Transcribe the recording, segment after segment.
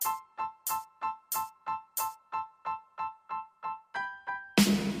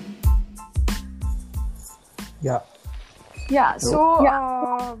Yeah. Yeah, True.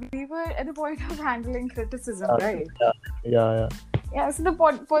 so we were at the point of handling criticism, right? Yeah. Yeah. Yeah, so the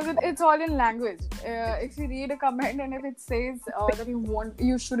point, it's all in language. If you read a comment and if it says that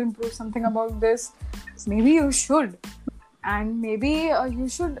you should improve something about this, maybe you should, and maybe you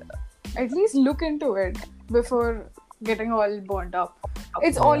should at least look into it before getting all burnt up.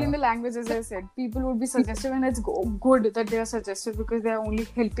 It's all in the language, as I said. People would be suggestive, and it's good that they are suggestive because they are only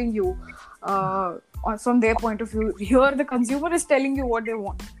helping you from their point of view. Here, the consumer is telling you what they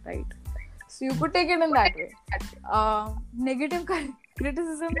want, right? So you could take it in that way. Negative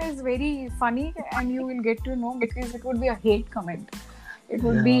criticism is very funny, and you will get to know because it would be a hate comment. It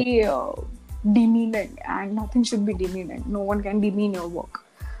would be demeaning, and nothing should be demeaning. No one can demean your work.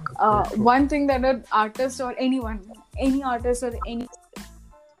 One thing that an artist or anyone, any artist or any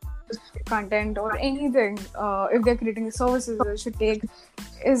content or anything, if they're creating services, they should take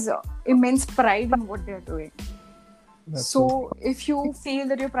is immense pride in what they're doing. So if you feel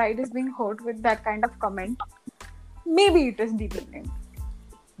that your pride is being hurt with that kind of comment, maybe it is demeaning.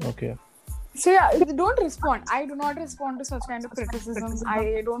 Okay. So yeah, don't respond. I do not respond to such kind of criticism.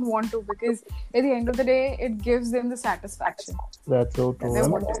 I don't want to, because at the end of the day, it gives them the satisfaction That's so that true. they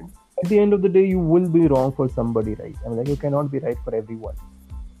wanted. At the end of the day, you will be wrong for somebody, right? I mean, like, you cannot be right for everyone.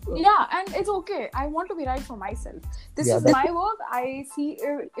 Yeah, and it's okay. I want to be right for myself. This is my work. I see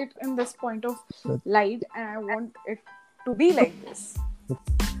it in this point of light, and I want it to be like this.